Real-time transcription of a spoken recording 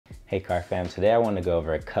Hey car fam, today I want to go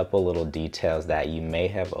over a couple little details that you may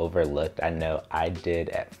have overlooked. I know I did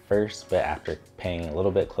at first, but after paying a little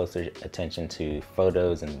bit closer attention to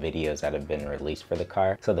photos and videos that have been released for the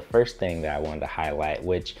car. So the first thing that I wanted to highlight,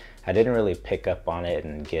 which I didn't really pick up on it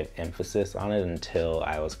and give emphasis on it until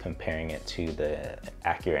I was comparing it to the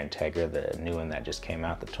Acura Integra, the new one that just came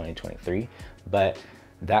out, the 2023. But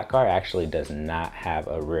that car actually does not have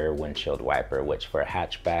a rear windshield wiper, which for a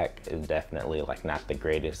hatchback is definitely like not the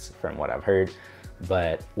greatest from what I've heard.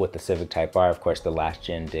 But with the Civic Type R, of course, the last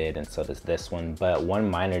gen did, and so does this one. But one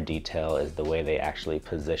minor detail is the way they actually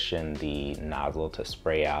position the nozzle to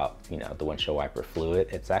spray out, the windshield wiper fluid.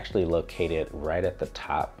 It's actually located right at the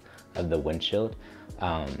top of the windshield,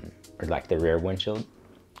 or like the rear windshield.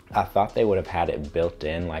 I thought they would have had it built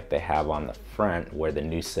in like they have on the front, where the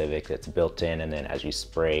new Civic, it's built in, and then as you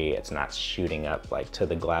spray, it's not shooting up like to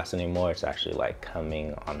the glass anymore. It's actually like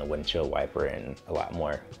coming on the windshield wiper and a lot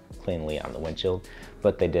more cleanly on the windshield.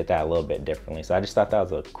 But they did that a little bit differently. So I just thought that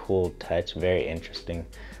was a cool touch, very interesting,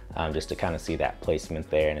 just to kind of see that placement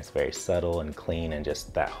there. And it's very subtle and clean, and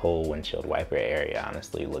just that whole windshield wiper area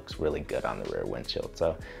honestly looks really good on the rear windshield.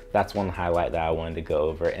 So that's one highlight that I wanted to go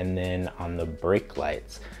over. And then on the brake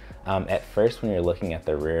lights, at first, when you're looking at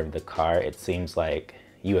the rear of the car, it seems like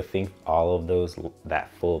you would think all of those,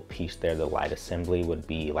 that full piece there, the light assembly, would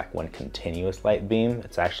be like one continuous light beam.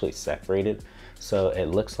 It's actually separated. So it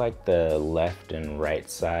looks like the left and right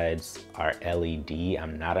sides are LED.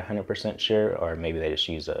 I'm not 100% sure, or maybe they just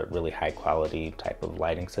use a really high quality type of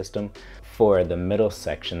lighting system. For the middle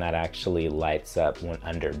section, that actually lights up when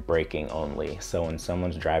under braking only. So when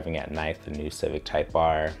someone's driving at night, the new Civic Type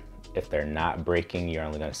R, if they're not braking, you're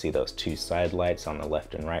only going to see those two side lights on the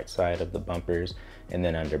left and right side of the bumpers. And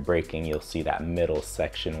then under braking, you'll see that middle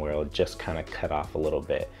section where it'll just kind of cut off a little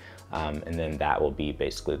bit. And then that will be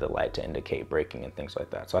basically the light to indicate braking and things like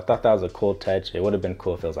that. So I thought that was a cool touch. It would have been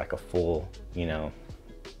cool if it was like a full,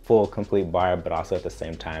 full complete bar, but also at the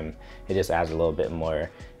same time, it just adds a little bit more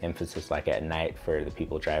emphasis like at night for the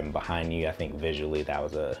people driving behind you. I think visually that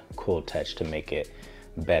was a cool touch to make it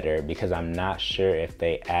better, because I'm not sure if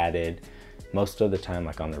they added, most of the time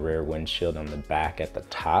like on the rear windshield on the back at the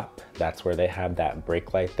top, that's where they have that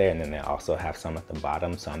brake light there, and then they also have some at the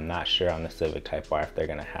bottom. So I'm not sure on the Civic Type R if they're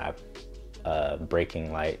gonna have a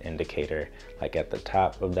braking light indicator like at the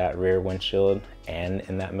top of that rear windshield and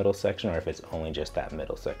in that middle section, or if it's only just that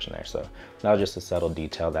middle section there. So that was just a subtle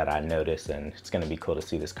detail that I noticed, and it's going to be cool to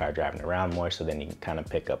see this car driving around more, so then you can kind of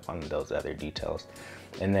pick up on those other details.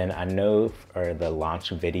 And then I know for the launch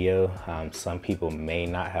video, some people may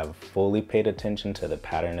not have fully paid attention to the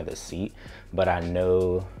pattern of the seat, but I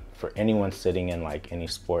know for anyone sitting in like any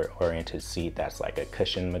sport oriented seat that's like a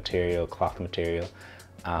cushion material, cloth material,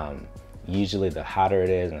 usually the hotter it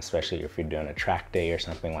is, and especially if you're doing a track day or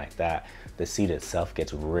something like that, the seat itself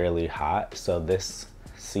gets really hot. So this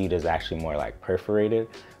seat is actually more like perforated,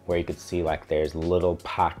 where you could see like there's little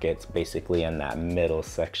pockets basically in that middle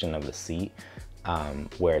section of the seat,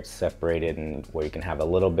 where it's separated and where you can have a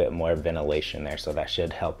little bit more ventilation there. So that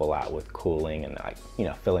should help a lot with cooling and like,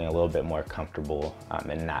 feeling a little bit more comfortable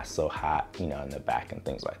and not so hot, in the back and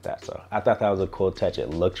things like that. So I thought that was a cool touch. It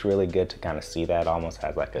looks really good to kind of see that, almost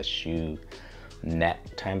has like a shoe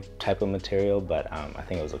net type of material, but I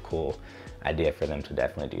think it was a cool idea for them to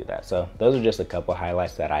definitely do that. So those are just a couple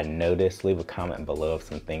highlights that I noticed. Leave a comment below of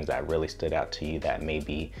some things that really stood out to you that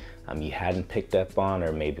maybe you hadn't picked up on,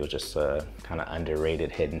 or maybe it was just a kind of underrated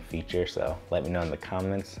hidden feature. So let me know in the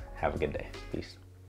comments. Have a good day. Peace.